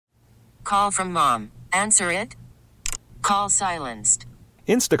call from mom. Answer it. Call silenced.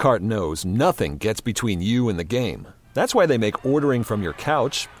 Instacart knows nothing gets between you and the game. That's why they make ordering from your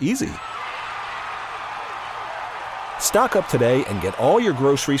couch easy. Stock up today and get all your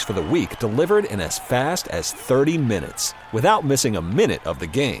groceries for the week delivered in as fast as 30 minutes without missing a minute of the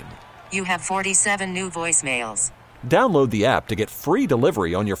game. You have 47 new voicemails. Download the app to get free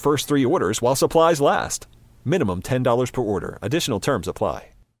delivery on your first 3 orders while supplies last. Minimum $10 per order. Additional terms apply.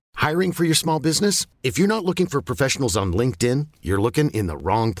 Hiring for your small business? If you're not looking for professionals on LinkedIn, you're looking in the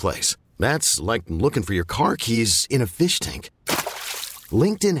wrong place. That's like looking for your car keys in a fish tank.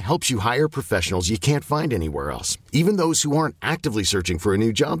 LinkedIn helps you hire professionals you can't find anywhere else, even those who aren't actively searching for a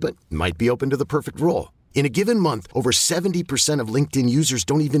new job but might be open to the perfect role. In a given month, over 70% of LinkedIn users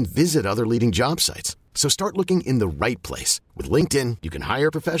don't even visit other leading job sites. So start looking in the right place. With LinkedIn, you can hire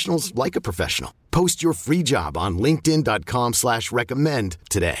professionals like a professional. Post your free job on linkedin.com/recommend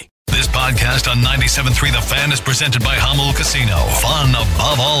today. This podcast on 97.3 The Fan is presented by Hummel Casino. Fun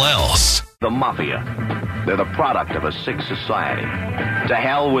above all else. The Mafia. They're the product of a sick society. To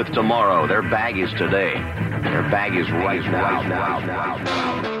hell with tomorrow. Their bag is today. Their bag is right now.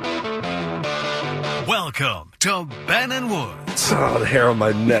 Welcome to Ben and Woods. Oh, the hair on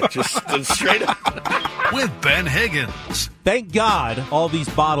my neck just stood straight up. With Ben Higgins. Thank God all these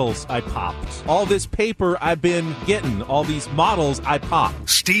bottles I popped. All this paper I've been getting. All these models I popped.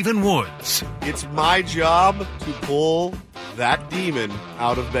 Stephen Woods. It's my job to pull that demon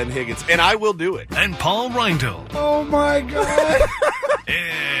out of Ben Higgins, and I will do it. And Paul Reindl. Oh, my God.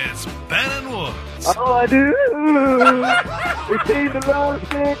 It's Ben and Woods. Oh, I do. It seems the wrong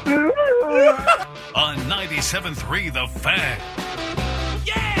thing to do. On 97.3 The Fan.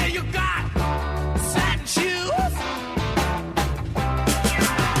 Yeah, you got satin shoes.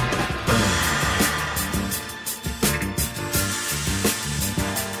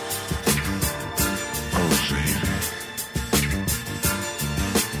 Oh, baby.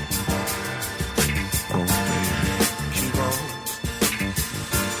 Oh, baby. Keep on.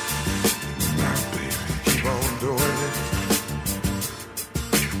 My baby. Keep on doing it.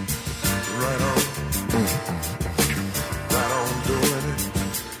 Right on. Right on doing it.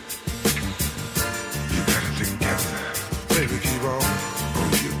 You got it together. Baby, keep on. Oh,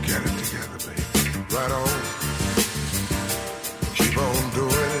 you got it together, baby. Right on. Keep on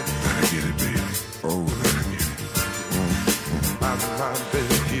doing it. Let her get it, baby. Oh, let her get it. My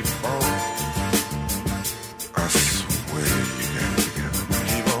baby, keep on. I swear you got it together.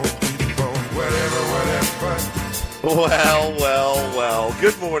 Keep on. Whatever. Well.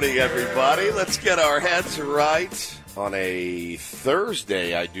 Good morning, everybody. Let's get our heads right on a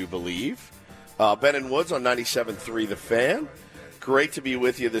Thursday, I do believe. Ben and Woods on 97.3 The Fan. Great to be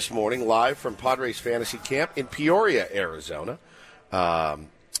with you this morning, live from Padres Fantasy Camp in Peoria, Arizona.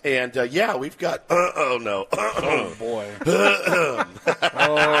 Yeah, we've got... Oh, boy.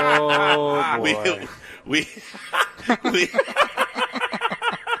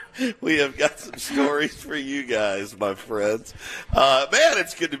 We have got some stories for you guys, my friends. Man,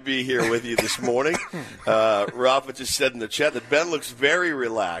 it's good to be here with you this morning. Rafa just said in the chat that Ben looks very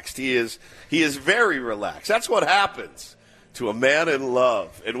relaxed. He is very relaxed. That's what happens to a man in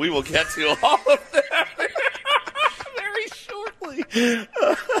love, and we will get to all of that very shortly.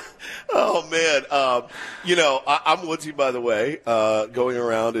 Oh, man. I'm Woodsy, by the way. Going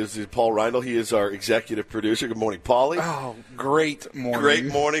around is Paul Reindl. He is our executive producer. Good morning, Paulie. Oh, great morning. Great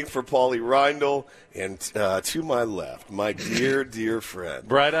morning for Paulie Reindl. And to my left, my dear, dear friend.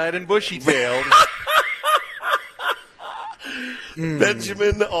 Bright-eyed and bushy-tailed.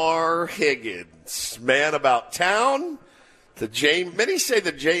 Benjamin R. Higgins. Man about town. Many say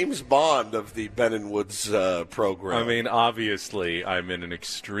the James Bond of the Ben and Woods program. I mean, obviously, I'm in an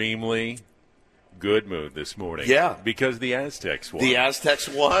extremely good mood this morning. Yeah. Because the Aztecs won. The Aztecs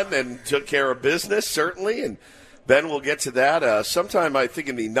won and took care of business, certainly, and Ben will get to that sometime, I think,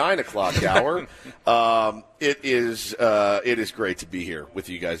 in the 9 o'clock hour. It is great to be here with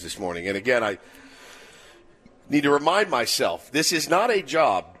you guys this morning. And, again, I need to remind myself, this is not a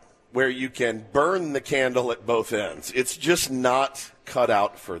job where you can burn the candle at both ends. It's just not cut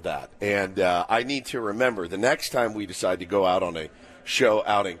out for that. And I need to remember the next time we decide to go out on a show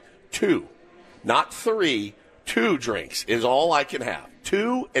outing, 2, not 3, 2 drinks is all I can have.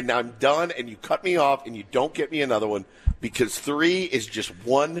 2, and I'm done, and you cut me off, and you don't get me another one, because 3 is just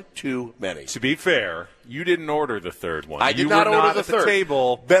one too many. To be fair, you didn't order the third one. I did not order the third.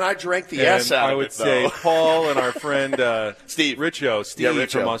 Table. Ben, I drank the S out I of would it, say though. Paul and our friend Steve Richo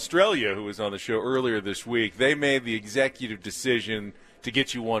from Australia, who was on the show earlier this week, they made the executive decision to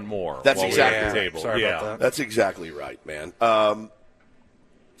get you one more. That's while exactly we were at the right. table. Sorry about that. That's exactly right, man.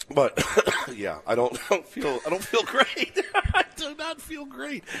 But yeah, I don't feel great. I do not feel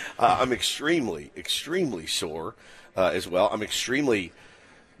great. I'm extremely sore as well. I'm extremely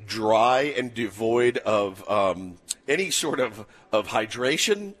dry and devoid of any sort of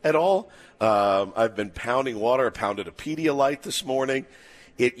hydration at all. I've been pounding water. I pounded a Pedialyte this morning.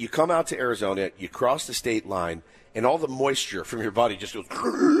 You come out to Arizona, you cross the state line, and all the moisture from your body just goes,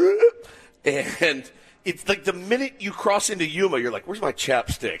 and it's like the minute you cross into Yuma, you're like, where's my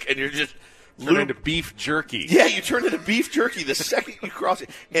chapstick? And you're just turn into beef jerky. Yeah, you turn into beef jerky the second you cross it.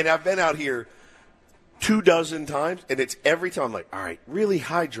 And I've been out here 24 times, and it's every time I'm like, all right, really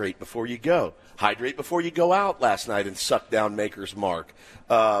hydrate before you go. Hydrate before you go out last night and suck down Maker's Mark.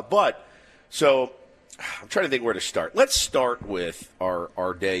 So I'm trying to think where to start. Let's start with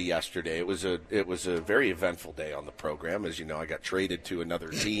our day yesterday. It was a very eventful day on the program. As you know, I got traded to another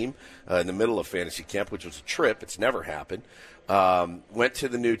team in the middle of fantasy camp, which was a trip. It's never happened. Went to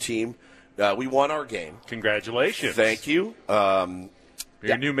the new team. We won our game. Congratulations. Thank you.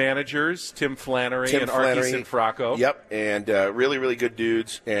 Your new managers, Tim Flannery and Archi Cianfrocco. Yep, and really, really good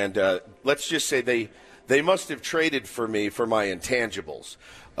dudes. And let's just say they must have traded for me for my intangibles.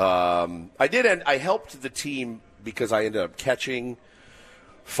 I helped the team because I ended up catching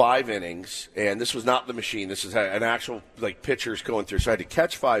 5 innings, and this was not the machine. This is an actual pitchers going through. So I had to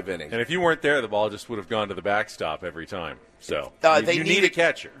catch 5 innings. And if you weren't there, the ball just would have gone to the backstop every time. So you need a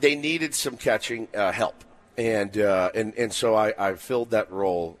catcher. They needed some catching help. And so I filled that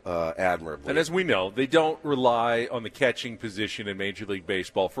role admirably. And as we know, they don't rely on the catching position in Major League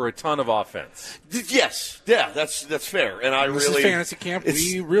Baseball for a ton of offense. Yes, yeah, that's fair. And this is fantasy camp.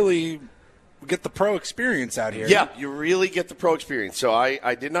 We really get the pro experience out here. Yeah, you really get the pro experience. So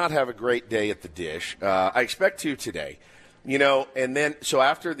I did not have a great day at the dish. I expect to today, And then so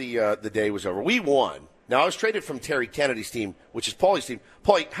after the day was over, we won. Now, I was traded from Terry Kennedy's team, which is Paulie's team.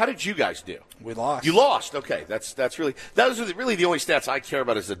 Paulie, how did you guys do? We lost. You lost. Okay, those are really the only stats I care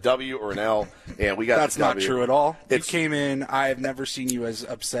about is a W or an L, and we got That's the W. not true at all. You came in. I have never seen you as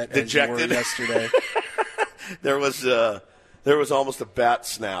upset dejected. as you were yesterday. There was almost a bat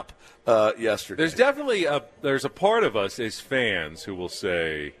snap yesterday. There's definitely there's a part of us as fans who will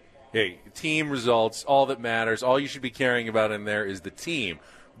say, "Hey, team results, all that matters. All you should be caring about in there is the team."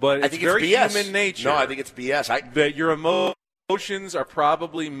 But it's very human nature. No, I think it's BS. That your emotions are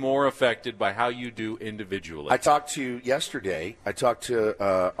probably more affected by how you do individually. I talked to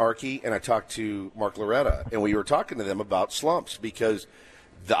Archi and I talked to Mark Loretta, and we were talking to them about slumps because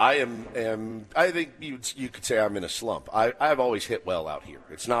I think you could say I'm in a slump. I've always hit well out here.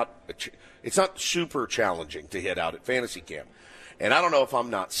 It's not super challenging to hit out at fantasy camp. And I don't know if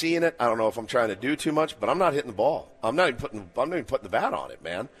I'm not seeing it. I don't know if I'm trying to do too much, but I'm not hitting the ball. I'm not even putting the bat on it,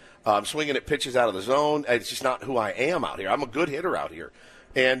 man. I'm swinging at pitches out of the zone. It's just not who I am out here. I'm a good hitter out here,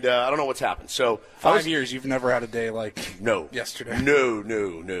 and I don't know what's happened. So 5 years, you've never had a day like yesterday. No,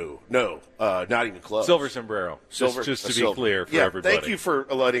 not even close. Silver sombrero. Just to be clear for everybody. Thank you for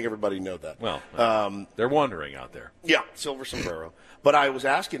letting everybody know that. Well, they're wondering out there. Yeah, silver sombrero. But I was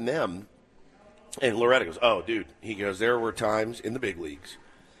asking them. And Loretta goes, oh, dude. He goes, there were times in the big leagues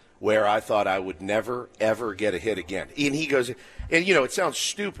where I thought I would never, ever get a hit again. And he goes, and, it sounds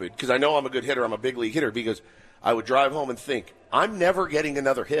stupid because I know I'm a good hitter. I'm a big league hitter. But he goes, I would drive home and think, I'm never getting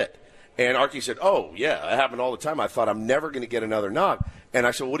another hit. And Archie said, oh, yeah, it happened all the time. I thought I'm never going to get another knock. And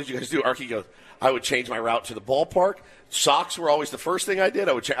I said, well, what did you guys do? Archie goes, I would change my route to the ballpark. Socks were always the first thing I did.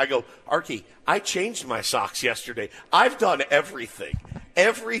 I go, Archie, I changed my socks yesterday. I've done everything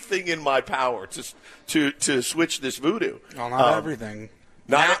in my power to switch this voodoo. Well, not everything.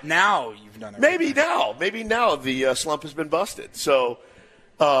 Now you've done everything. Maybe now the slump has been busted. So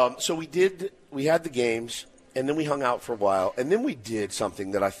we had the games, and then we hung out for a while, and then we did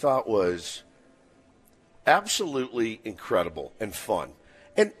something that I thought was absolutely incredible and fun.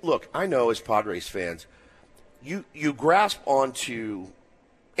 And look, I know as Padres fans, you grasp onto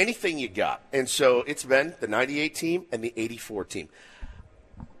anything you got. And so it's been the 98 team and the 84 team.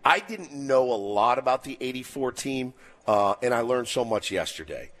 I didn't know a lot about the 84 team, and I learned so much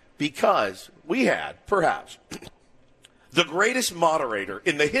yesterday because we had, perhaps, the greatest moderator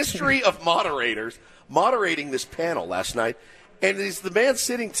in the history of moderators moderating this panel last night, and it is the man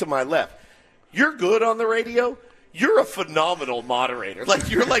sitting to my left. You're good on the radio. You're a phenomenal moderator.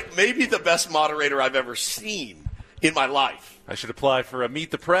 You're maybe the best moderator I've ever seen in my life. I should apply for a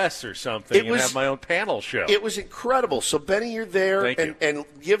Meet the Press or something and have my own panel show. It was incredible. So, Benny, you're there, and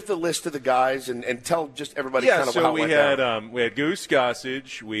give the list of the guys and tell just everybody kind of how it went down. We had Goose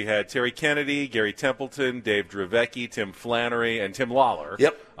Gossage, we had Terry Kennedy, Gary Templeton, Dave Dravecki, Tim Flannery, and Tim Lawler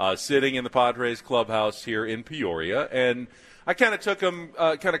sitting in the Padres clubhouse here in Peoria. And I kind of took him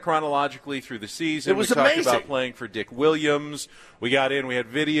kind of chronologically through the season. It was amazing. We talked about playing for Dick Williams. We got in. We had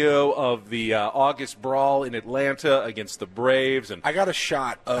video of the August brawl in Atlanta against the Braves. And I got a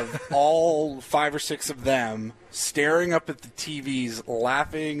shot of all 5 or 6 of them staring up at the TVs,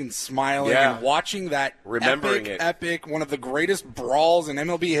 laughing and smiling and watching that epic, one of the greatest brawls in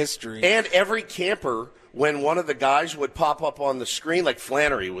MLB history. And every camper, when one of the guys would pop up on the screen, like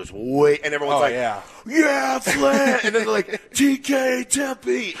Flannery was and everyone's yeah, Flan, and then they're like, TK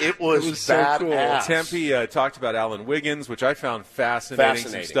Tempe. It was so badass. Cool. Tempe talked about Alan Wiggins, which I found fascinating.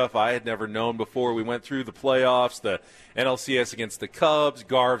 Some stuff I had never known before. We went through the playoffs, the NLCS against the Cubs,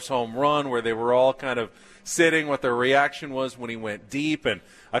 Garv's home run, where they were all kind of sitting, what their reaction was when he went deep. And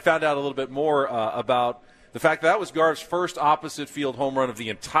I found out a little bit more about the fact that was Garv's first opposite field home run of the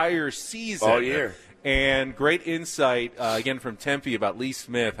entire season. All year. And great insight, again, from Tempe about Lee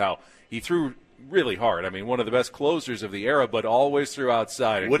Smith, how he threw really hard. I mean, one of the best closers of the era, but always threw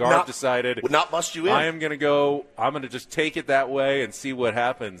outside. And Garv decided, would not bust you in. I'm going to just take it that way and see what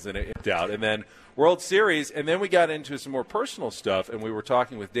happens. And it out. And then World Series, and then we got into some more personal stuff, and we were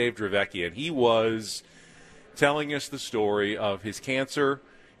talking with Dave Dravecki, and he was telling us the story of his cancer,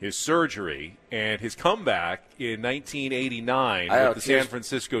 his surgery, and his comeback in 1989 with the San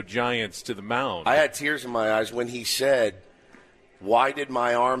Francisco Giants to the mound. I had tears in my eyes when he said, why did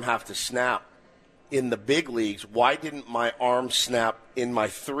my arm have to snap in the big leagues? Why didn't my arm snap in my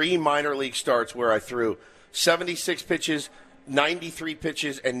 3 minor league starts where I threw 76 pitches, 93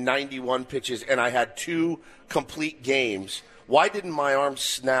 pitches, and 91 pitches, and I had 2 complete games? Why didn't my arm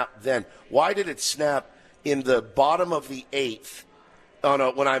snap then? Why did it snap in the bottom of the 8th?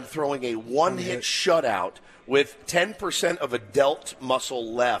 When I'm throwing a one-hit shutout with 10% of a delt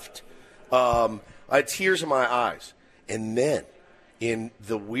muscle left, I had tears in my eyes. And then, in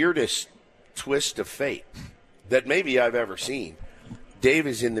the weirdest twist of fate that maybe I've ever seen, Dave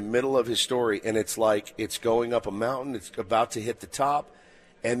is in the middle of his story, and it's like it's going up a mountain. It's about to hit the top.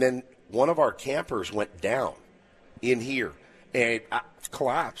 And then one of our campers went down in here. And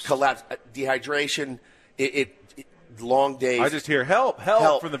collapsed. Dehydration. Long days. I just hear help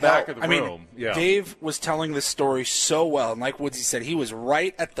from the back of the room. Dave was telling this story so well, and like Woodsy said, he was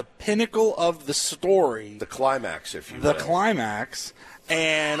right at the pinnacle of the story. The climax, if you will. The climax.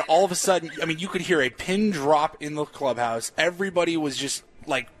 And all of a sudden, you could hear a pin drop in the clubhouse. Everybody was just,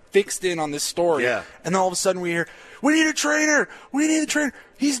 fixed in on this story. Yeah. And then all of a sudden we hear, we need a trainer.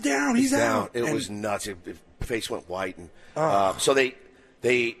 He's down. He's out. It was nuts. His face went white. And so they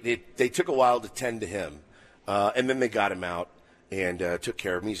took a while to tend to him. And then they got him out and took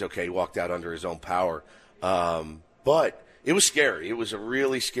care of him. He's okay. He walked out under his own power. But it was scary. It was a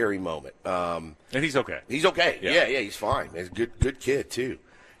really scary moment. And he's okay. He's okay. Yeah, he's fine. He's a good kid, too.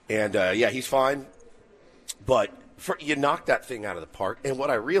 And, he's fine. But you knocked that thing out of the park. And what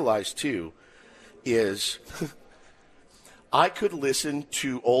I realized, too, is I could listen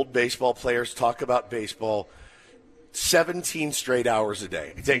to old baseball players talk about baseball 17 straight hours a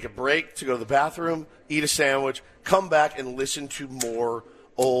day. Take a break to go to the bathroom, eat a sandwich, come back and listen to more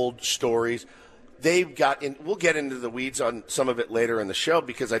old stories. They've got in. We'll get into the weeds on some of it later in the show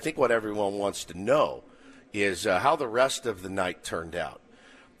because I think what everyone wants to know is how the rest of the night turned out.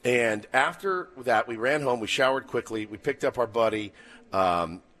 And after that, we ran home. We showered quickly. We picked up our buddy,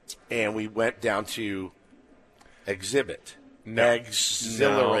 and we went down to Exhibit.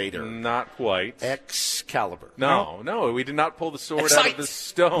 Exhilarator. No, not quite. Excalibur. No, we did not pull the sword out of the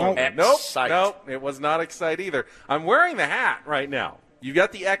stone. Nope, it was not Excite either. I'm wearing the hat right now. You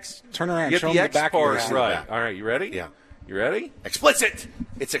got the X. Turn around. You get the X part right. All right, you ready? Yeah. You ready? Explicit.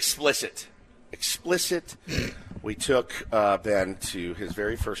 It's explicit. Explicit. We took Ben to his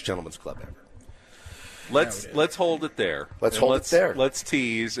very first gentleman's club ever. Let's hold it there. Let's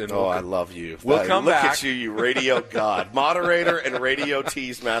tease. And I love you. We'll come back. Look at you radio god, moderator and radio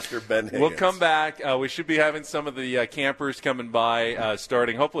tease master Ben Higgins. We'll come back. We should be having some of the campers coming by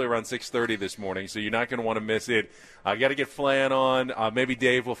starting hopefully around 6:30 this morning, so you're not going to want to miss it. I got to get Flan on. Maybe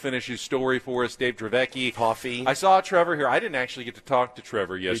Dave will finish his story for us. Dave Dravecki. Coffee. I saw Trevor here. I didn't actually get to talk to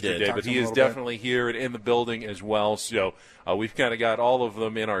Trevor yesterday, but he is definitely here and in the building as well. So we've kind of got all of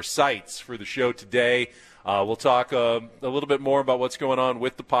them in our sights for the show today. We'll talk a little bit more about what's going on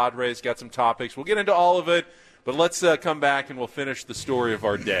with the Padres. Got some topics. We'll get into all of it, but let's come back and we'll finish the story of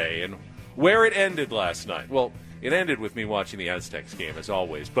our day and where it ended last night. Well, it ended with me watching the Aztecs game, as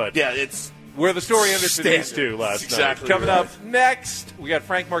always. But yeah, it's where the story ended for these two last night. Coming up next, we got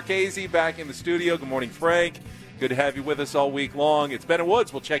Frank Marchese back in the studio. Good morning, Frank. Good to have you with us all week long. It's Ben and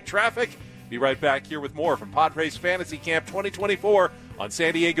Woods. We'll check traffic. Be right back here with more from Padres Fantasy Camp 2024 on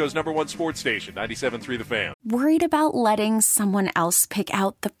San Diego's #1 sports station, 97.3 The Fan. Worried about letting someone else pick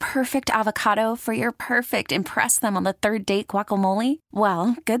out the perfect avocado for your perfect impress them on the third date guacamole?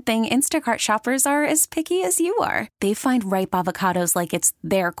 Well, good thing Instacart shoppers are as picky as you are. They find ripe avocados like it's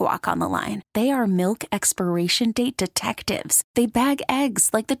their guac on the line. They are milk expiration date detectives. They bag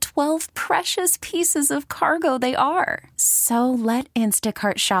eggs like the 12 precious pieces of cargo they are. So let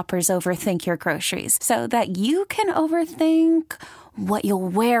Instacart shoppers overthink your groceries so that you can overthink what you'll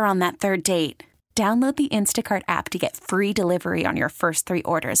wear on that third date. Download the Instacart app to get free delivery on your first 3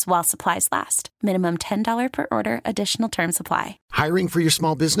 orders while supplies last. Minimum $10 per order. Additional terms apply. Hiring for your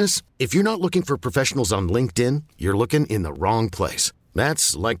small business? If you're not looking for professionals on LinkedIn, you're looking in the wrong place.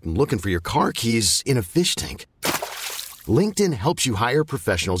 That's like looking for your car keys in a fish tank. LinkedIn helps you hire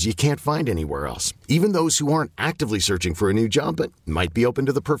professionals you can't find anywhere else, even those who aren't actively searching for a new job but might be open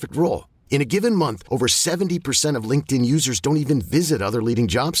to the perfect role. In a given month, over 70% of LinkedIn users don't even visit other leading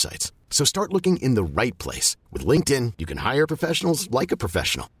job sites. So start looking in the right place. With LinkedIn, you can hire professionals like a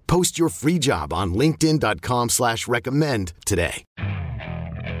professional. Post your free job on linkedin.com/recommend today.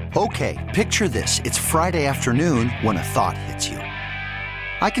 Okay, picture this. It's Friday afternoon when a thought hits you.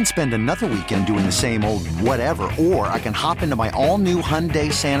 I can spend another weekend doing the same old whatever, or I can hop into my all-new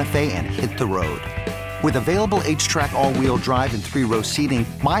Hyundai Santa Fe and hit the road. With available H-Track all-wheel drive and 3-row seating,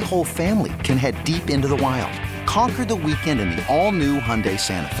 my whole family can head deep into the wild. Conquer the weekend in the all-new Hyundai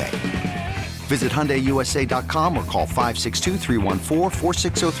Santa Fe. Visit HyundaiUSA.com or call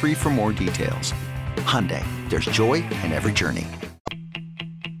 562-314-4603 for more details. Hyundai, there's joy in every journey.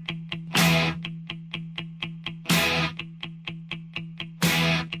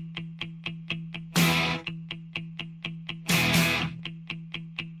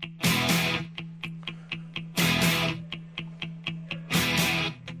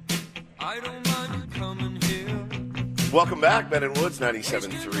 Welcome back, Ben and Woods,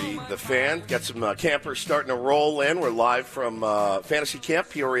 97.3 The Fan. Got some campers starting to roll in. We're live from Fantasy Camp,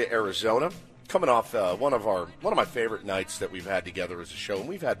 Peoria, Arizona. Coming off one of my favorite nights that we've had together as a show, and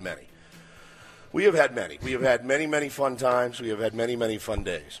we've had many. We have had many. We have had many, many fun times. We have had many, many fun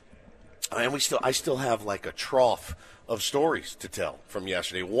days. And I still have like a trough of stories to tell from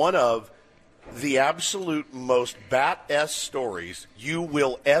yesterday. One of the absolute most bat-esque stories you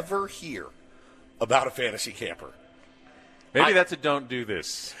will ever hear about a fantasy camper. Maybe that's a don't do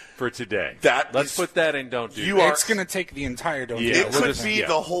this for today. Let's put that in don't do this. It's going to take the entire don't do this. It could be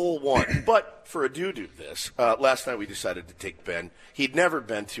the whole one. But for a do this, last night we decided to take Ben. He'd never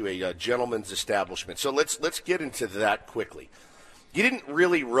been to a gentleman's establishment. So let's get into that quickly. You didn't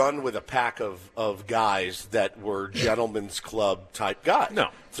really run with a pack of guys that were gentleman's club type guys. No.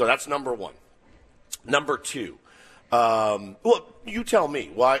 So that's number one. Number two, well, you tell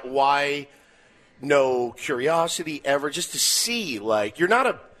me. Why no curiosity ever, just to see, like, you're not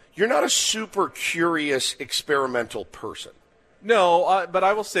a super curious experimental person. No, but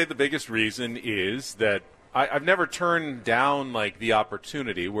I will say the biggest reason is that I've never turned down, like, the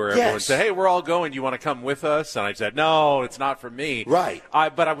opportunity where everyone said, hey, we're all going, do you want to come with us? And I said, no, it's not for me. Right.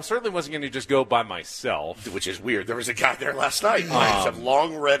 But I certainly wasn't going to just go by myself. Which is weird. There was a guy there last night who had some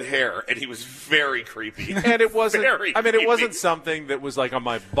long red hair, and he was very creepy. And it wasn't, it wasn't something that was, like, on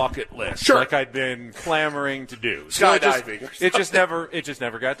my bucket list. Sure. Like I'd been clamoring to do. Skydiving. It just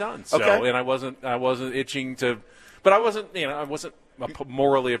never got done. So, and I wasn't itching to, but I wasn't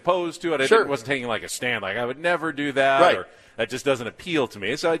morally opposed to it. I wasn't taking like a stand. Like I would never do that. Right. Or that just doesn't appeal to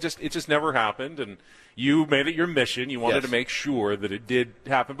me. So it just never happened. And you made it your mission. You wanted to make sure that it did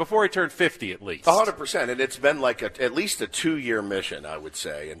happen before I turned 50 at least. 100%. And it's been like at least a 2-year mission, I would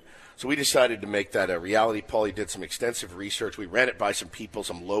say. And so we decided to make that a reality. Paulie did some extensive research. We ran it by some people,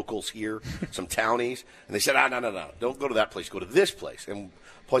 some locals here, some townies. And they said, no. Don't go to that place. Go to this place. And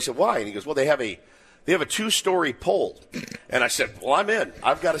Paulie said, why? And he goes, well, they have a 2-story pole. And I said, well, I'm in.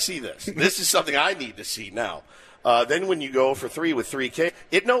 I've got to see this. This is something I need to see now. Then when you go for 3 with 3K,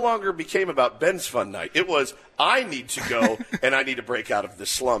 it no longer became about Ben's fun night. It was, I need to go, and I need to break out of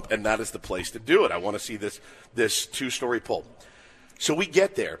this slump, and that is the place to do it. I want to see this 2-story pole. So we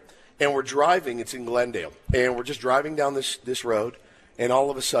get there, and we're driving. It's in Glendale. And we're just driving down this road, and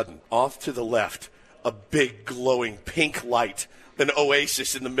all of a sudden, off to the left, a big glowing pink light, an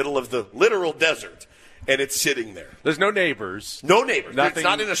oasis in the middle of the literal desert. And it's sitting there. There's no neighbors. No neighbors. Nothing, it's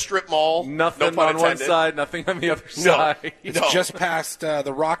not in a strip mall. Nothing on one side, nothing on the other side. It's just past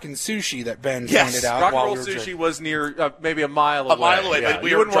the Rockin' Sushi that Ben pointed out. Rock and Roll Sushi was near maybe a mile away. A mile away. Yeah. But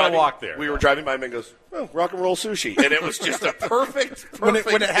you wouldn't want to walk there. We were driving by him and goes, oh, Rock and Roll Sushi. And it was just a perfect when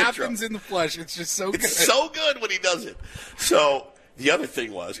it happens in the flesh, it's just so good. It's so good when he does it. So the other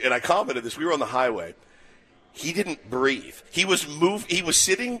thing was, and I commented this, we were on the highway, He didn't breathe. He was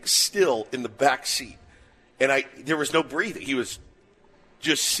sitting still in the back seat, and there was no breathing. He was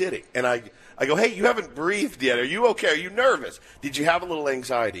just sitting, and I go, hey, you haven't breathed yet. Are you okay? Are you nervous? Did you have a little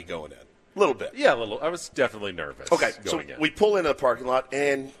anxiety going in? A little bit. Yeah, a little. I was definitely nervous. Okay, so we pull into the parking lot,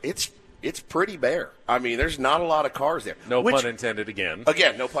 and it's pretty bare. I mean, there's not a lot of cars there. No pun intended again.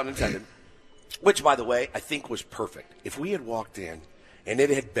 Again, no pun intended. Which, by the way, I think was perfect. If we had walked in and it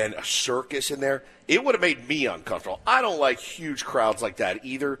had been a circus in there, it would have made me uncomfortable. I don't like huge crowds like that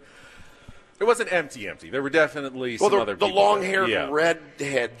either. It wasn't empty. There were definitely some other people. The long-haired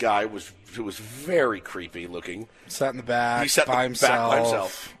redhead guy was very creepy looking. Sat in the back. He sat by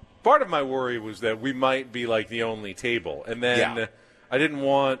himself. Part of my worry was that we might be like the only table, and then I didn't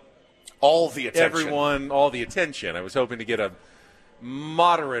want all the attention. Everyone, all the attention. I was hoping to get a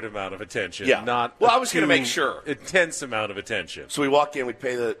moderate amount of attention, not I was going to make sure. Intense amount of attention. So we walk in, we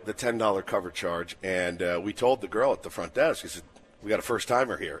pay the $10 cover charge, and we told the girl at the front desk, he said, we got a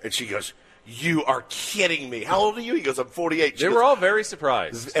first-timer here. And she goes, you are kidding me. How old are you? He goes, I'm 48. They were all very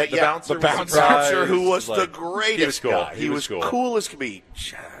surprised. The bouncer who was the greatest cool. guy. He was cool as could be.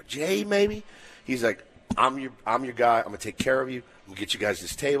 Jay, maybe? He's like, I'm your guy. I'm going to take care of you. We'll get you guys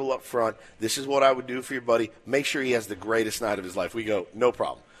this table up front. This is what I would do for your buddy. Make sure he has the greatest night of his life. We go, no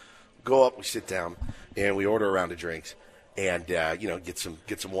problem. Go up, we sit down, and we order a round of drinks, and get some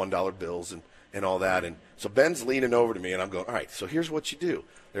 $1 bills and all that. And so Ben's leaning over to me, and I'm going, all right, so here's what you do.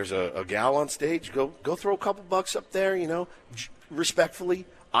 There's a gal on stage. Go throw a couple bucks up there, respectfully.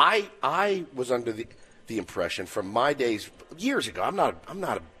 I was under the impression from my days years ago. I'm not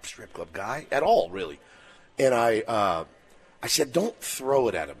a strip club guy at all, really. And I said, don't throw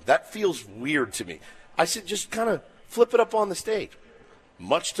it at him. That feels weird to me. I said, just kind of flip it up on the stage.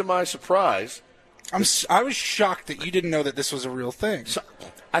 Much to my surprise, I was shocked that you didn't know that this was a real thing. So,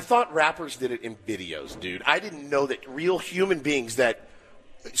 I thought rappers did it in videos, dude. I didn't know that real human beings that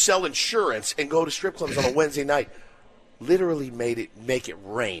sell insurance and go to strip clubs on a Wednesday night literally make it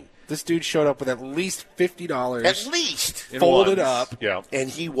rain. This dude showed up with at least $50. At least. Folded up. Yeah. And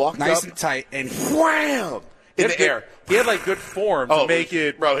he walked nice up. and tight. And wham! In the air. He had good form to make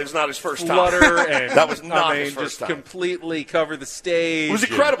it. Bro, it's not his first flutter time. And that was not his first just time. Completely cover the stage. It was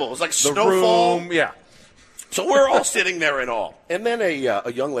incredible. It was like snowfall. Room, yeah. So we're all sitting there in awe. And then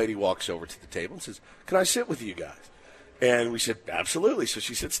a young lady walks over to the table and says, can I sit with you guys? And we said, absolutely. So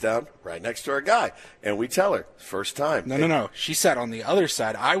she sits down right next to our guy. And we tell her, first time. No. She sat on the other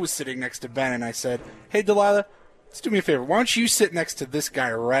side. I was sitting next to Ben, and I said, hey, Delilah, let's do me a favor. Why don't you sit next to this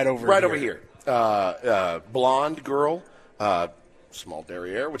guy right over here? Right over here. Blonde girl, small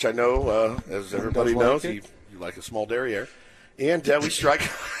derriere, which I know, as everybody knows, you like a small derriere. And we strike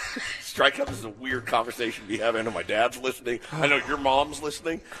up. This is a weird conversation to be having. I know my dad's listening. I know your mom's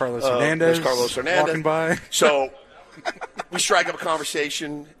listening. Carlos Hernandez. There's Carlos Hernandez. Walking by. So we strike up a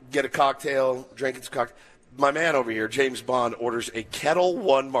conversation, get a cocktail, drinking some cocktail. My man over here, James Bond, orders a Kettle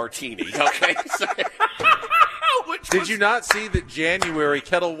One martini. Okay. Did you not see that January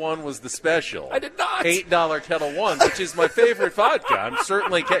Kettle One was the special? I did not. $8 Kettle One, which is my favorite vodka. I'm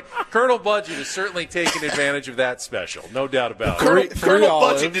certainly Colonel Budget is certainly taking advantage of that special, no doubt about it. Colonel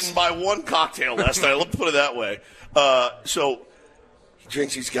Budget didn't buy one cocktail last night. Let's put it that way. So he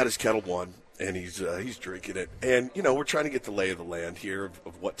drinks. He's got his Kettle One, and he's drinking it. And we're trying to get the lay of the land here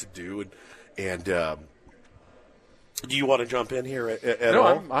of what to do. And do you want to jump in here at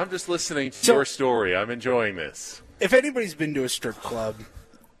all? No, I'm just listening to your story. I'm enjoying this. If anybody's been to a strip club,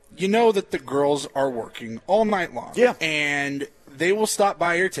 you know that the girls are working all night long. Yeah. And they will stop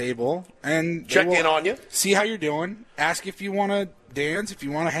by your table and check in on you, see how you're doing, ask if you want to dance, if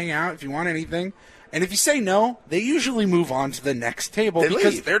you want to hang out, if you want anything. And if you say no, they usually move on to the next table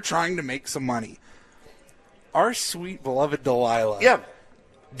because they're trying to make some money. Our sweet, beloved Delilah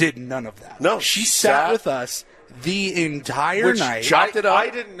did none of that. No, she sat with us the entire night. Chopped it up. I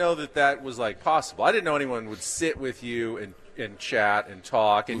didn't know that was possible. I didn't know anyone would sit with you and chat and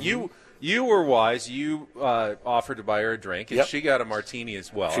talk. And you were wise. You offered to buy her a drink, and she got a martini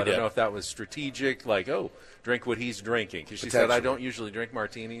as well. I don't know if that was strategic, drink what he's drinking. Because she said, I don't usually drink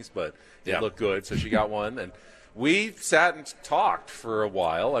martinis, but they look good. So she got one. And we sat and talked for a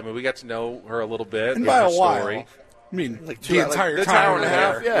while. I mean, we got to know her a little bit. And by a while, story. I mean, the entire hour and a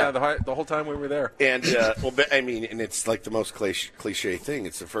half. Yeah, the whole time we were there. And and it's like the most cliche thing.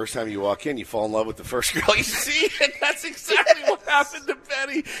 It's the first time you walk in, you fall in love with the first girl you see, and that's exactly what happened to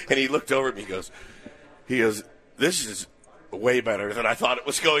Benny. And he looked over at me. He goes, "This is way better than I thought it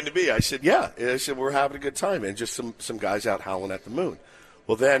was going to be." I said, "Yeah." I said, "We're having a good time, and just some guys out howling at the moon."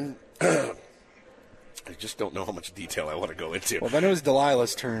 Well, then I just don't know how much detail I want to go into. Well, then it was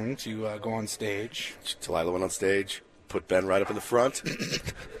Delilah's turn to go on stage. Delilah went on stage, put Ben right up in the front,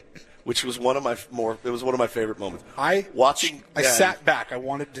 which was one of my favorite moments. I sat back. I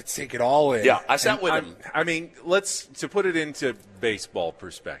wanted to take it all in. Yeah, I sat with him. I mean, to put it into baseball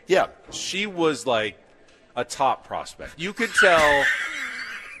perspective. Yeah. She was like a top prospect. You could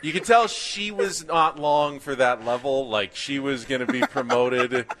tell she was not long for that level. Like, she was going to be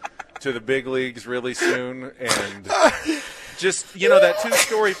promoted to the big leagues really soon. And just, that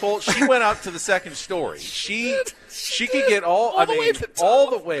two-story pole, she went up to the second story. She could get all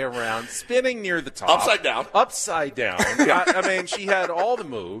the way around, spinning near the top. Upside down. I mean, she had all the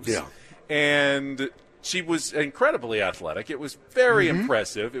moves. Yeah. And she was incredibly athletic. It was very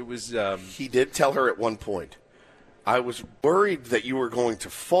impressive. It was. He did tell her at one point, I was worried that you were going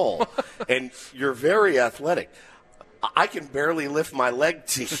to fall, and you're very athletic. I can barely lift my leg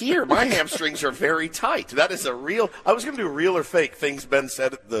to here. My hamstrings are very tight. That is a real. I was going to do real or fake things Ben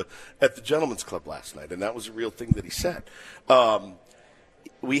said at the Gentlemen's Club last night, and that was a real thing that he said.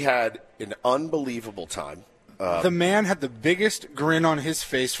 We had an unbelievable time. The man had the biggest grin on his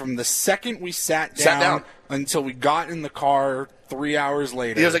face from the second we sat down until we got in the car 3 hours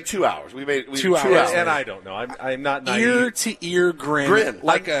later. It was like 2 hours. We made 2 hours. And I don't know. I'm not naive. Ear to ear grin.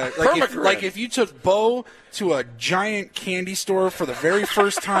 Like if you took Bo to a giant candy store for the very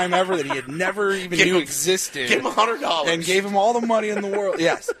first time ever that he had never even knew existed. Give him $100. And gave him all the money in the world.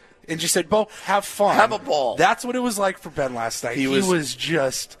 Yes. And just said, Bo, have fun. Have a ball. That's what it was like for Ben last night. He was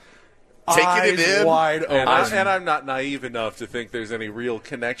just taking it in. Wide open. And I'm not naive enough to think there's any real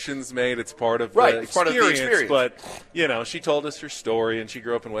connections made. It's part of the experience. But, she told us her story, and she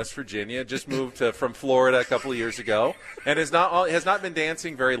grew up in West Virginia, just moved from Florida a couple of years ago, and has not been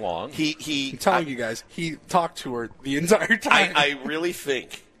dancing very long. I'm telling you guys, he talked to her the entire time. I really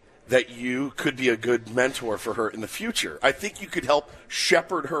think that you could be a good mentor for her in the future. I think you could help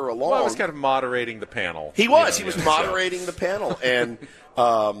shepherd her along. Well, I was kind of moderating the panel. He was moderating the panel, and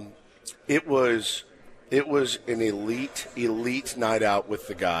It was an elite night out with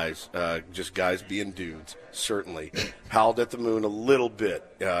the guys, just guys being dudes, certainly. Howled at the moon a little bit.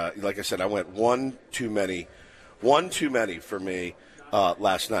 Like I said, I went one too many for me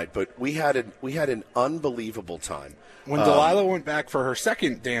last night. But we had an unbelievable time. When Delilah went back for her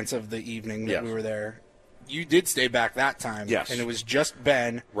second dance of the evening that we were there, you did stay back that time. Yes. And it was just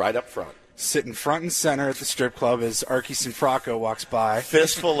Ben. Right up front. Sitting front and center at the strip club as Archi Cianfrocco walks by.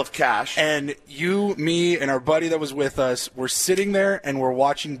 Fistful of cash. And you, me, and our buddy that was with us were sitting there and we're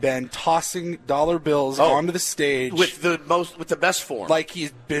watching Ben tossing dollar bills onto the stage. With the best form. Like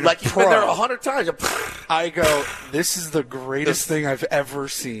he's been He's been there 100 times. I go, this is the greatest thing I've ever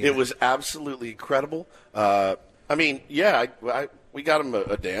seen. It was absolutely incredible. We got him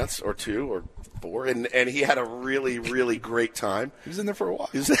a dance or two or four, and he had a really, really great time. He was in there for a while.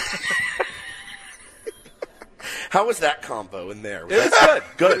 How was that combo in there? It was good.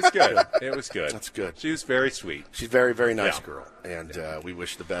 Good. It was good. It was good. That's good. She was very sweet. She's a very, very nice girl, and we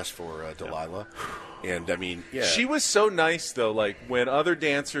wish the best for Delilah. And, She was so nice, though, like, when other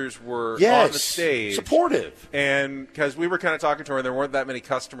dancers were on the stage. Supportive. And because we were kind of talking to her, and there weren't that many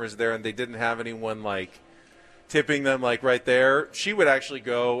customers there, and they didn't have anyone, like, tipping them, like, right there. She would actually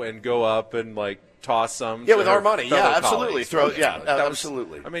go up and, like, toss some. Yeah, with our money. Yeah, absolutely.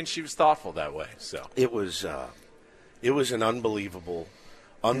 Absolutely. I mean, she was thoughtful that way. So it was an unbelievable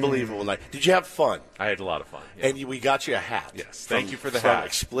night. Did you have fun? I had a lot of fun. Yeah. And we got you a hat. Yes, thank you for the hat.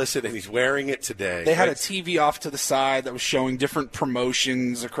 Explicit, and he's wearing it today. They had a TV off to the side that was showing different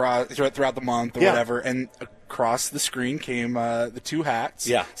promotions throughout the month or whatever, and across the screen came the two hats.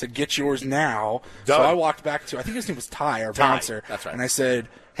 Yeah. Said, get yours now. Done. So I walked back to, I think his name was Ty, our bouncer. That's right. And I said,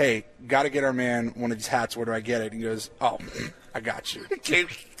 hey, got to get our man one of these hats. Where do I get it? And he goes, oh, I got you.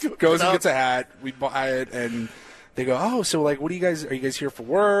 Goes and gets a hat. We buy it, and they go, oh, so, like, are you guys here for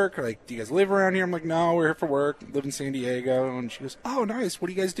work? Or, like, do you guys live around here? I'm like, no, we're here for work. Live in San Diego. And she goes, oh, nice. What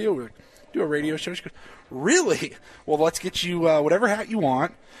do you guys do? We're like, do a radio show. She goes, really? Well, let's get you whatever hat you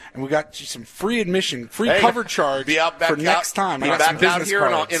want. And we got you some free admission, cover charge for next time. Be back out here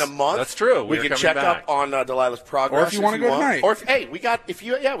in a month. That's true. We can check up on Delilah's progress. Or if you want to go tonight. Or we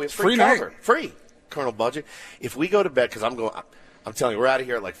have free cover. Free. Colonel Budget. If we go to bed, because I'm telling you, we're out of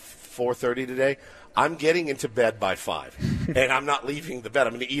here at like 4:30 today. I'm getting into bed by 5, and I'm not leaving the bed.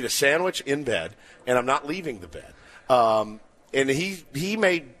 I'm going to eat a sandwich in bed, and I'm not leaving the bed. And he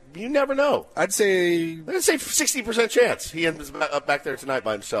may, you never know. I'd say 60% chance he ends up back there tonight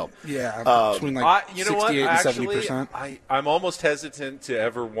by himself. Yeah, between 68 and 70%. I'm almost hesitant to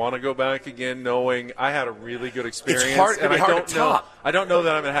ever want to go back again, knowing I had a really good experience. It's hard to top. I don't know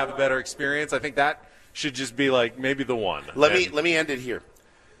that I'm going to have a better experience. I think that should just be like maybe the one. Let me end it here.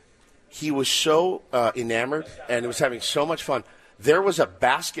 He was so enamored and was having so much fun. There was a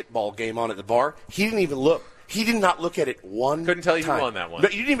basketball game on at the bar. He didn't even look. He did not look at it one Couldn't tell you time. who won that one.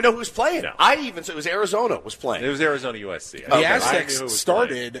 But you didn't even know who was playing. No. So it was Arizona was playing. It was Arizona USC. The Aztecs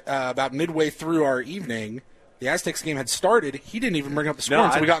started about midway through our evening. The Aztecs game had started. He didn't even bring up the score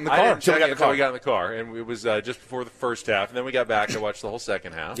until we got in the car. Until we got in the car, and it was just before the first half, and then we got back to watch the whole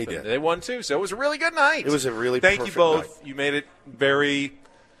second half. He did. They won too, so it was a really good night. It was a really Thank you perfect both. night. You made it very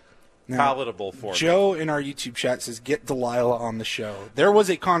palatable for me. Joe in our YouTube chat says, get Delilah on the show. There was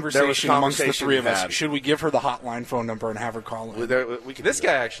a conversation amongst the three of us. Should we give her the hotline phone number and have her call in? This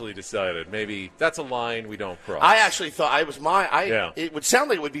guy actually decided maybe that's a line we don't cross. I actually thought it would sound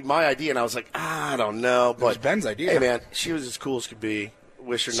like it would be my idea, and I was like, I don't know. But it was Ben's idea. Hey, man, she was as cool as could be.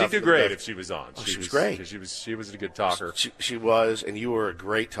 Wish her She'd nothing do great but if she was on. She was great. She was a good talker. She was, and you were a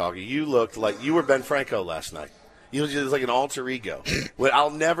great talker. You looked like you were Ben Franco last night. You were just like an alter ego. I'll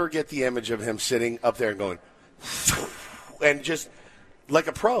never get the image of him sitting up there and going, and just like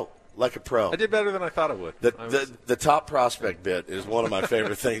a pro. Like a pro. I did better than I thought I would. The top prospect bit is one of my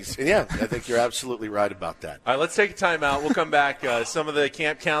favorite things. And, yeah, I think you're absolutely right about that. All right, let's take a time out. We'll come back. Some of the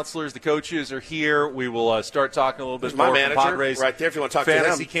camp counselors, the coaches are here. We will start talking a little bit more. My manager Padres right there if you want to talk to him.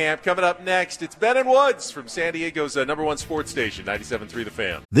 Fantasy Camp. Coming up next, it's Ben and Woods from San Diego's #1 sports station, 97.3 The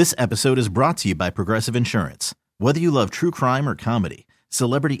Fan. This episode is brought to you by Progressive Insurance. Whether you love true crime or comedy,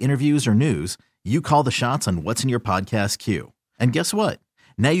 celebrity interviews or news, you call the shots on what's in your podcast queue. And guess what?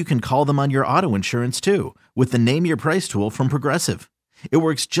 Now you can call them on your auto insurance, too, with the Name Your Price tool from Progressive. It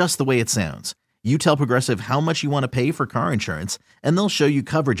works just the way it sounds. You tell Progressive how much you want to pay for car insurance, and they'll show you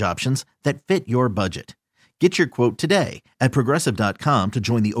coverage options that fit your budget. Get your quote today at Progressive.com to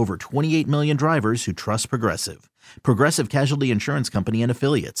join the over 28 million drivers who trust Progressive. Progressive Casualty Insurance Company and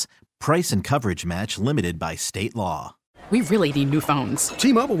Affiliates. Price and coverage match limited by state law. We really need new phones.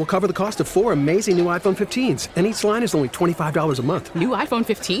 T-Mobile will cover the cost of 4 amazing new iPhone 15s, and each line is only $25 a month. New iPhone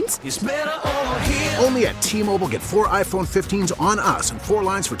 15s? It's better over here. Only at T-Mobile, get 4 iPhone 15s on us and 4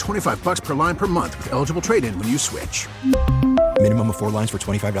 lines for $25 per line per month with eligible trade-in when you switch. Minimum of 4 lines for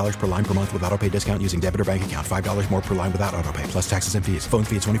 $25 per line per month with autopay discount using debit or bank account. $5 more per line without autopay, plus taxes and fees. Phone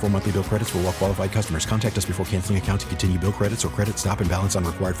fee at 24 monthly bill credits for well-qualified customers. Contact us before canceling account to continue bill credits or credit stop and balance on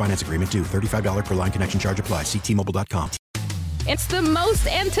required finance agreement due. $35 per line connection charge applies. See T-Mobile.com. It's the most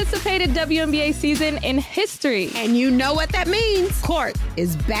anticipated WNBA season in history. And you know what that means. Court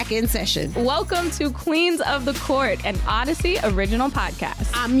is back in session. Welcome to Queens of the Court, an Odyssey original podcast.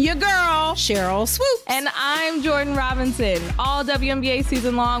 I'm your girl, Cheryl Swoops. And I'm Jordan Robinson. All WNBA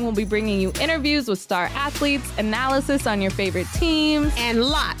season long, we'll be bringing you interviews with star athletes, analysis on your favorite teams, and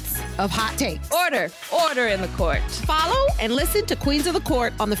lots of hot takes. Order in the court. Follow and listen to Queens of the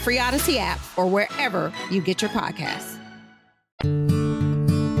Court on the free Odyssey app or wherever you get your podcasts.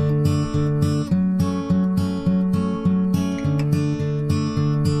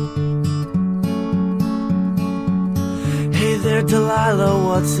 Hey there, Delilah,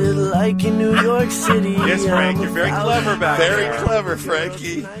 what's it like in New York City? Yes, Frank, you're very clever back there. Very clever,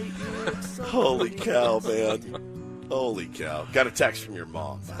 Frankie. Holy cow, man. Holy cow. Got a text from your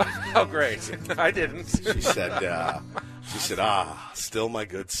mom. Oh, great. I didn't. She said, still my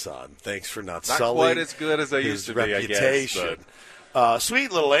good son. Thanks for not quite sullying as good as I used to be, reputation. I guess. But...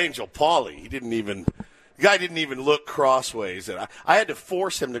 sweet little angel, Paulie. The guy didn't even look crossways. And I had to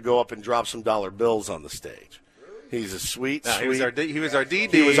force him to go up and drop some dollar bills on the stage. He's a sweet. He was our DD. He was our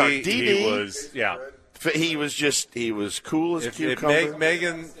DD. He was cool as a cucumber.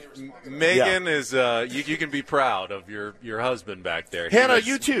 Megan is. You can be proud of your husband back there. Hannah,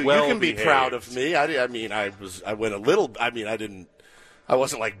 you too. You can be proud of me. I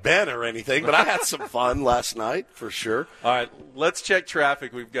wasn't like Ben or anything, but I had some fun last night for sure. All right, let's check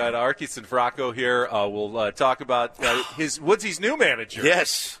traffic. We've got Archi Cianfrocco here. We'll talk about Woodsy's new manager.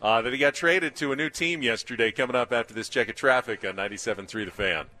 Yes, that he got traded to a new team yesterday. Coming up after this check of traffic on 97.3 The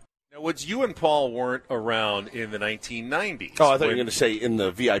Fan. Now, Woods, you and Paul weren't around in the 1990s. Oh, I thought you were going to say in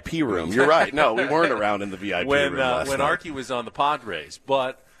the VIP room. You're right. No, we weren't around in the VIP room last night. When Archi was on the Padres,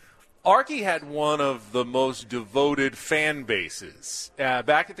 but. Archi had one of the most devoted fan bases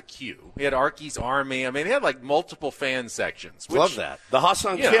back at the Q. He had Archi's Army. I mean, he had like multiple fan sections. Love that. The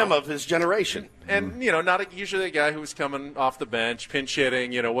Ha-Sung Kim of his generation. And, not usually a guy who was coming off the bench, pinch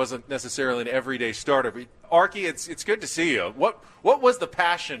hitting, wasn't necessarily an everyday starter. But Archi, it's good to see you. What was the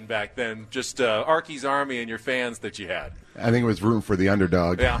passion back then, just Archi's Army and your fans that you had? I think it was rooting for the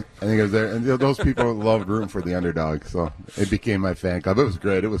underdog. Yeah. I think it was there. And those people loved rooting for the underdog. So it became my fan club. It was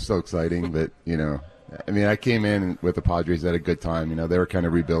great. It was so exciting. But, I came in with the Padres at a good time. They were kind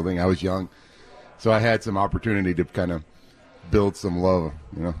of rebuilding. I was young. So I had some opportunity to kind of build some love,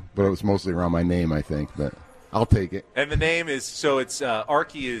 but it was mostly around my name, I think, but I'll take it. And the name is, so it's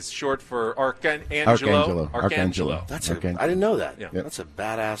Archi is short for Archangelo. Archangelo. I didn't know that. Yeah. That's a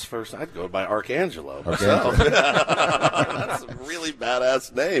badass first. I'd go by Archangelo myself. That's a really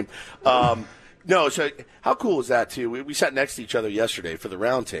badass name. No, so how cool is that, too? We sat next to each other yesterday for the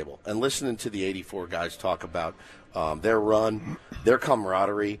roundtable and listening to the 84 guys talk about their run, their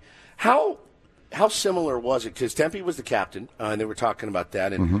camaraderie. How similar was it? Because Tempe was the captain, and they were talking about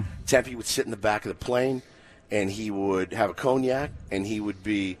that, and Tempe would sit in the back of the plane, and he would have a cognac, and he would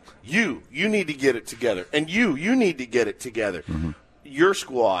be, you need to get it together, and you need to get it together. Your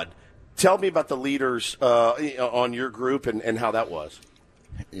squad, tell me about the leaders on your group and how that was.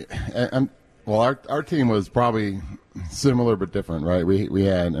 Well, our team was probably similar but different, right? We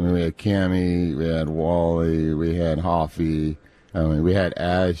had Cammy, we had Wally, we had Hoffy, we had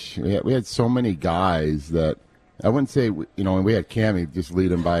Ash. We had so many guys that I wouldn't say, and we had Cammy just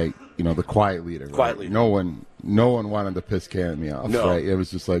leading by, the quiet leader. Quiet leader. No one wanted to piss Cammy off. No. Right? It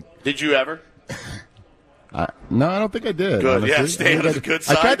was just like. Did you ever? No, I don't think I did. Good, honestly. yeah, stay on his good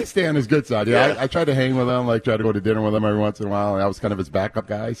side. I tried to stay on his good side. Yeah. I tried to hang with him, try to go to dinner with him every once in a while. And I was kind of his backup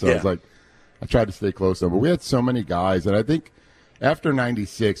guy, so I was like, I tried to stay close to him. But we had so many guys, and I think after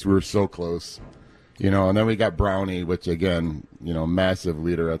 96, we were so close, and then we got Brownie, which, again, massive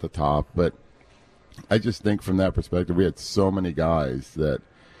leader at the top. But I just think from that perspective, we had so many guys that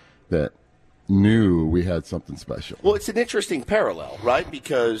knew we had something special. Well, it's an interesting parallel, right?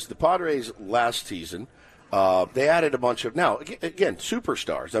 Because the Padres last season, they added a bunch of, now, again,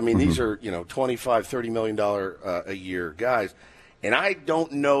 superstars. I mean, these are, $25, $30 million a year guys. And I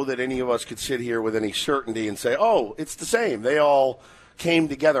don't know that any of us could sit here with any certainty and say, oh, it's the same. They all came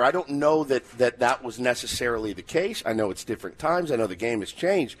together. I don't know that was necessarily the case. I know it's different times. I know the game has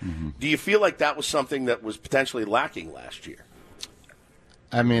changed. Do you feel like that was something that was potentially lacking last year?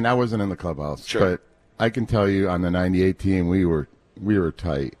 I mean, I wasn't in the clubhouse, sure, but I can tell you on the 98 team, we were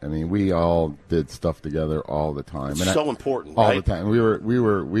tight. I mean, we all did stuff together all the time. It's so important, all right? the time.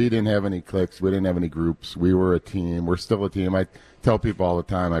 We didn't have any cliques. We didn't have any groups. We were a team. We're still a team. I tell people all the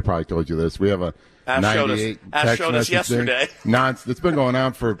time, I probably told you this, we have a 98 Ash showed us yesterday. It's been going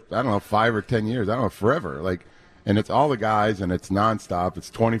on for, 5 or 10 years. Forever. And it's all the guys, and it's nonstop. It's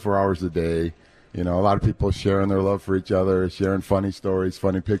 24 hours a day. A lot of people sharing their love for each other, sharing funny stories,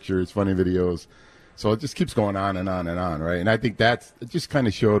 funny pictures, funny videos. So it just keeps going on and on and on, right? And I think it just kind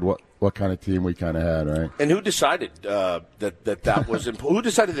of showed what kind of team we kind of had, right? And who decided that was important? Who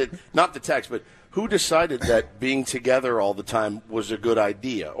decided that, not the text, but who decided that being together all the time was a good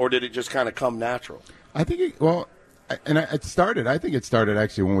idea? Or did it just kind of come natural? I think it started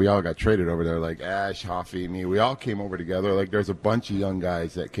actually when we all got traded over there, like Ash, Hoffy, me. We all came over together. Like there's a bunch of young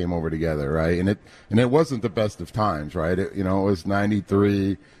guys that came over together, right? And it wasn't the best of times, right? It was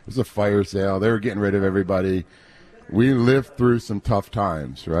 93. It was a fire sale. They were getting rid of everybody. We lived through some tough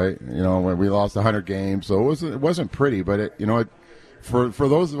times, right? When we lost 100 games, so it wasn't pretty. But for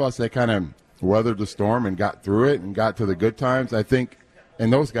those of us that kind of weathered the storm and got through it and got to the good times, I think.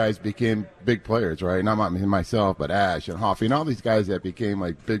 And those guys became big players, right? Not myself, but Ash and Hoffy and all these guys that became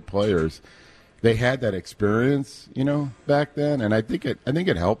like big players. They had that experience, back then, and I think it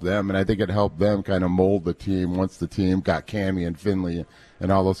helped them, and I think it helped them kind of mold the team. Once the team got Cammy and Finley,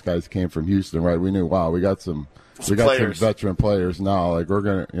 and all those guys came from Houston, right? We knew, wow, we got some veteran players now. Like we're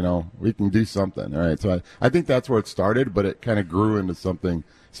gonna, we can do something, all right? So I think that's where it started, but it kind of grew into something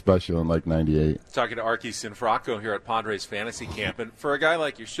special in like 98. Talking to Archi Cianfrocco here at Padres Fantasy Camp. And for a guy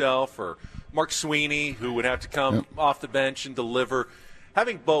like yourself or Mark Sweeney, who would have to come off the bench and deliver,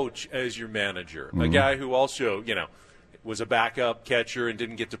 having Boch as your manager, a guy who also, was a backup catcher and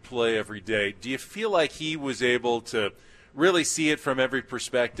didn't get to play every day, do you feel like he was able to really see it from every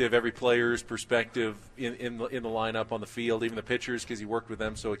perspective, every player's perspective in the lineup on the field, even the pitchers, because he worked with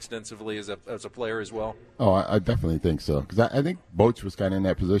them so extensively as a player as well? Oh, I definitely think so, because I think Boch was kind of in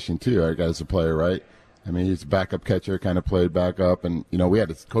that position too, as a player, right? I mean, he's a backup catcher, kind of played backup, and we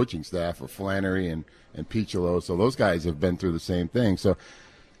had a coaching staff of Flannery and Picholo, so those guys have been through the same thing. So,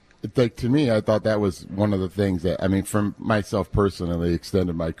 to me, I thought that was one of the things that, from myself personally,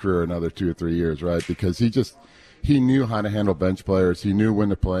 extended my career another 2 or 3 years, right? Because he knew how to handle bench players. He knew when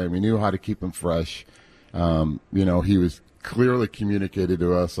to play them. He knew how to keep them fresh. He was clearly communicated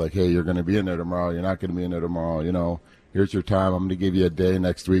to us, like, hey, you're going to be in there tomorrow. You're not going to be in there tomorrow. Here's your time. I'm going to give you a day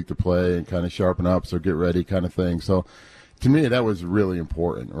next week to play and kind of sharpen up, so get ready kind of thing. So to me, that was really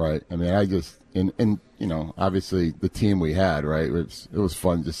important, right? Obviously the team we had, right, it was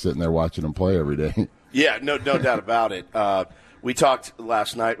fun just sitting there watching them play every day. Yeah, no doubt about it. We talked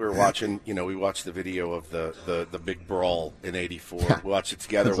last night. We were watching, we watched the video of the big brawl in '84. We watched it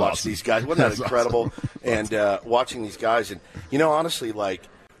together. Watched awesome. these guys. Wasn't that incredible? Awesome. And watching these guys, and honestly, like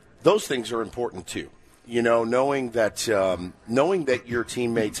those things are important too. Knowing that your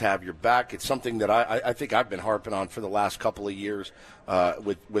teammates have your back. It's something that I think I've been harping on for the last couple of years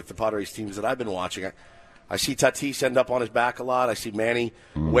with the Padres teams that I've been watching. I see Tatis end up on his back a lot. I see Manny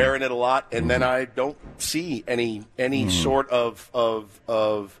wearing it a lot, and then I don't see any sort of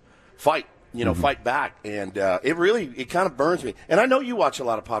fight, fight back, and it kind of burns me. And I know you watch a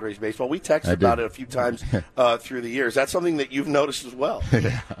lot of Padres baseball. We texted about it a few times through the years. That's something that you've noticed as well.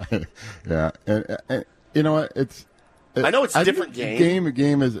 Yeah, and you know what? I know it's a different game. The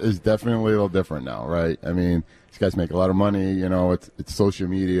game is definitely a little different now, right? I mean, these guys make a lot of money. It's social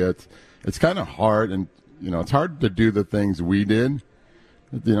media. It's kind of hard, and it's hard to do the things we did.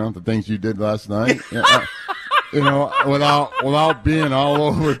 The things you did last night. Without being all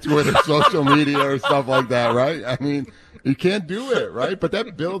over Twitter, social media, or stuff like that, right? I mean, you can't do it, right? But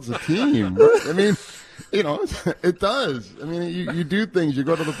that builds a team. I mean, it does. I mean, you do things. You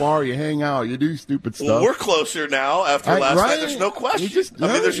go to the bar, you hang out, you do stupid stuff. Well, we're closer now after last night. There's no question.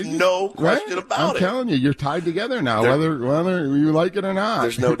 There's no question about it. I'm telling you, you're tied together now, whether you like it or not.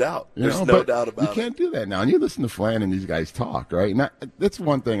 There's no doubt. There's no doubt about it. You can't do that now. And you listen to Flan and these guys talk, right? And that's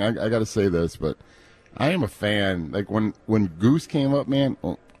one thing. I got to say this, but I am a fan. Like when Goose came up, man,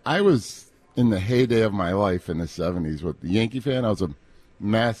 I was in the heyday of my life in the 70s with the Yankee fan. I was a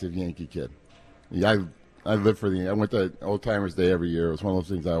massive Yankee kid. I lived for I went to Old Timers Day every year. It was one of those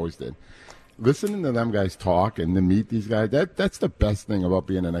things I always did. Listening to them guys talk and to meet these guys, that's the best thing about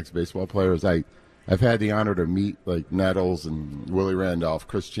being an ex-baseball player is I've had the honor to meet like Nettles and Willie Randolph,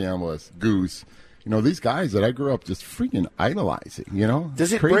 Chris Chambliss, Goose. These guys that I grew up just freaking idolizing,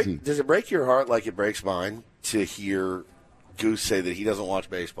 Does it crazy. Does it break your heart like it breaks mine to hear Goose say that he doesn't watch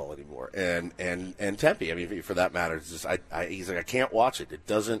baseball anymore? And Tempe, I mean, for that matter, it's just, he's like, I can't watch it.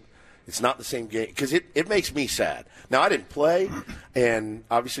 It's not the same game because it makes me sad. Now, I didn't play, and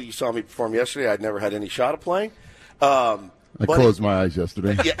obviously you saw me perform yesterday. I'd never had any shot of playing. I closed my eyes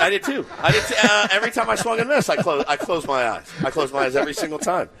yesterday. Yeah, I did too. Every time I swung and missed, I closed my eyes. I closed my eyes every single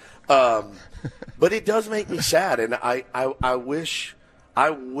time. But it does make me sad, and I wish,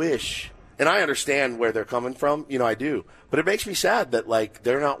 and I understand where they're coming from. I do. But it makes me sad that like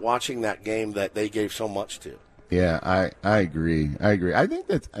they're not watching that game that they gave so much to. Yeah, I agree. I think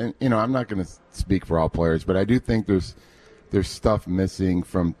that's, I'm not going to speak for all players, but I do think there's stuff missing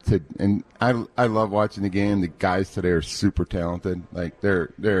and I love watching the game. The guys today are super talented. Like they're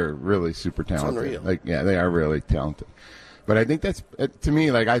really super talented. It's unreal. Like, yeah, they are really talented. But I think that's, to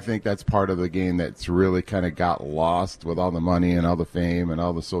me, like I think that's part of the game that's really kind of got lost with all the money and all the fame and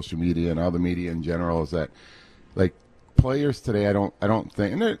all the social media and all the media in general is that, like, players today, I don't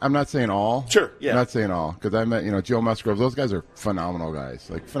think, and I'm not saying all. Sure, yeah. I'm not saying all, because I met, Joe Musgrove. Those guys are phenomenal guys.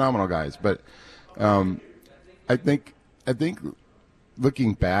 But I think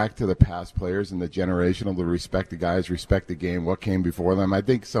looking back to the past players and the generational, to respect the guys, respect the game, what came before them, I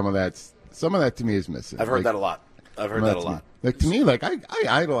think some of that to me is missing. I've heard that a lot. Like to me, like I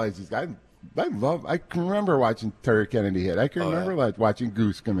idolize these guys. I can remember watching Terry Kennedy hit. I can remember like watching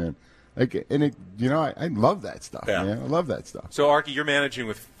Goose come in. Like, and it, I love that stuff. Yeah. Man. I love that stuff. So, Archie, you're managing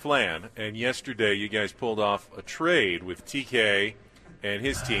with Flan, and yesterday you guys pulled off a trade with TK and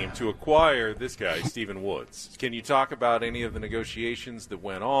his team to acquire this guy, Stephen Woods. Can you talk about any of the negotiations that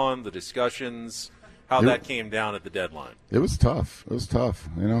went on, the discussions, how that came down at the deadline? It was tough. We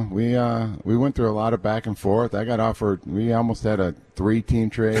went through a lot of back and forth. I got offered. We almost had a 3-team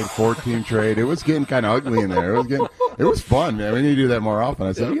trade, 4-team trade. It was getting kind of ugly in there. It was fun, man. We need to do that more often.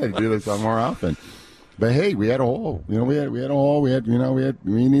 I said we got to do this more often. But hey, we had a hole. We had a hole. We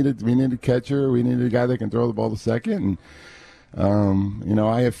needed a catcher. We needed a guy that can throw the ball to second. And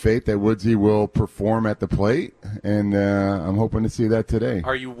I have faith that Woodsy will perform at the plate, and I'm hoping to see that today.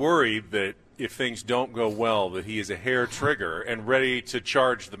 Are you worried that if things don't go well, that he is a hair trigger and ready to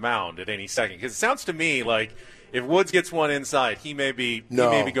charge the mound at any second? Because it sounds to me like if Woods gets one inside, he may be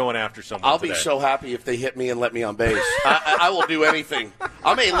going after someone. I'll be so happy if they hit me and let me on base. I will do anything.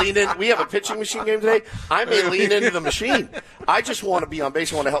 I may lean in. We have a pitching machine game today. I may lean into the machine. I just want to be on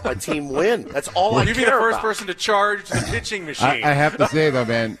base. I want to help my team win. That's all I care about. You'd be the first person to charge the pitching machine. I have to say, though,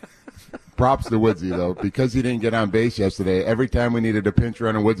 man, props to Woodsy, though, because he didn't get on base yesterday. Every time we needed a pinch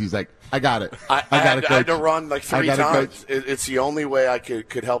run, and Woodsy's like, I got it. I had to run like 3 times. It's the only way I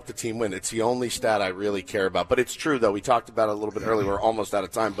could help the team win. It's the only stat I really care about. But it's true, though. We talked about it a little bit earlier. We're almost out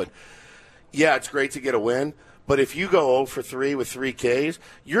of time. But, yeah, it's great to get a win. But if you go 0 for 3 with 3 Ks,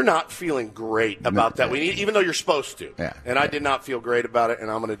 you're not feeling great about that. Even though you're supposed to. Yeah. And I did not feel great about it,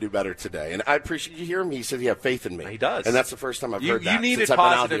 and I'm going to do better today. And I appreciate you hear him. He said he had faith in me. He does. And that's the first time I've heard that. You needed since I've been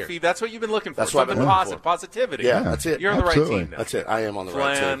out positive here. feedback. That's what you've been looking for. That's what I've been Something looking positive. for. Positivity. Yeah, that's it. You're on the right team now. That's it. I am on the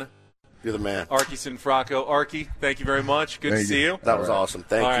right team. You're the man. Archi Cianfrocco. Archi, thank you very much. Good to see you. That was awesome.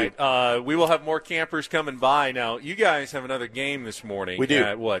 Thank you. All right. We will have more campers coming by. Now, you guys have another game this morning. We do.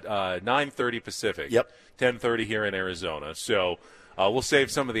 At, 9:30 Pacific. Yep. 10:30 here in Arizona. So we'll save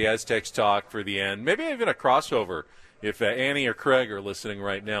some of the Aztecs talk for the end. Maybe even a crossover. If Annie or Craig are listening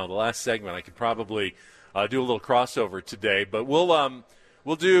right now, the last segment, I could probably do a little crossover today. But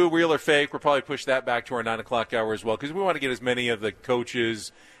we'll do Real or Fake. We'll probably push that back to our 9 o'clock hour as well because we want to get as many of the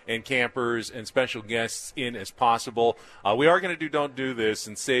coaches and campers and special guests in as possible. We are going to do Don't Do This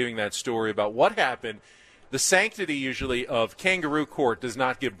and saving that story about what happened. The sanctity usually of kangaroo court does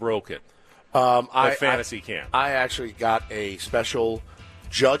not get broken at fantasy camp. I actually got a special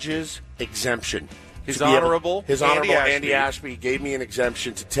judge's exemption. His Honorable Andy Ashby gave me an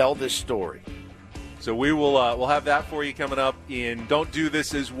exemption to tell this story. So we will we'll have that for you coming up in Don't Do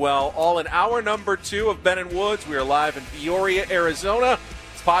This as well. All in hour number 2 of Ben and Woods. We are live in Peoria, Arizona.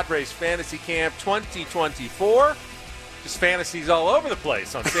 It's Padres Fantasy Camp 2024. Just fantasies all over the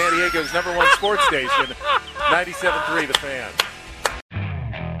place on San Diego's #1 sports station, 97.3 The Fan.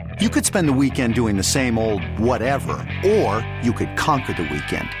 You could spend the weekend doing the same old whatever, or you could conquer the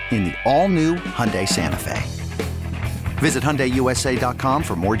weekend in the all-new Hyundai Santa Fe. Visit HyundaiUSA.com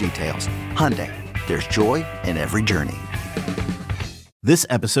for more details. Hyundai, there's joy in every journey. This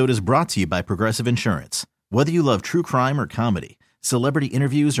episode is brought to you by Progressive Insurance. Whether you love true crime or comedy, celebrity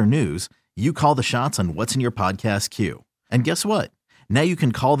interviews or news, you call the shots on what's in your podcast queue. And guess what? Now you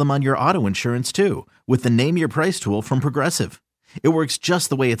can call them on your auto insurance too with the Name Your Price tool from Progressive. It works just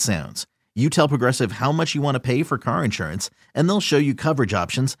the way it sounds. You tell Progressive how much you want to pay for car insurance, and they'll show you coverage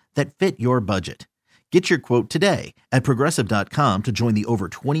options that fit your budget. Get your quote today at Progressive.com to join the over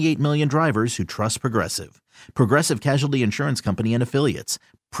 28 million drivers who trust Progressive. Progressive Casualty Insurance Company and Affiliates.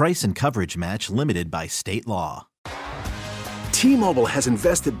 Price and coverage match limited by state law. T-Mobile has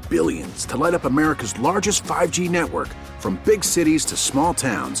invested billions to light up America's largest 5G network, from big cities to small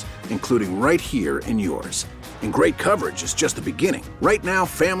towns, including right here in yours. And great coverage is just the beginning. Right now,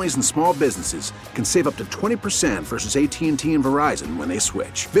 families and small businesses can save up to 20% versus AT&T and Verizon when they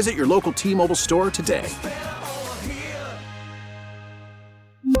switch. Visit your local T-Mobile store today.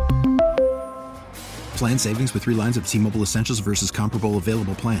 Plan savings with 3 lines of T-Mobile Essentials versus comparable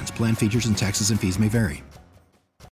available plans. Plan features and taxes and fees may vary.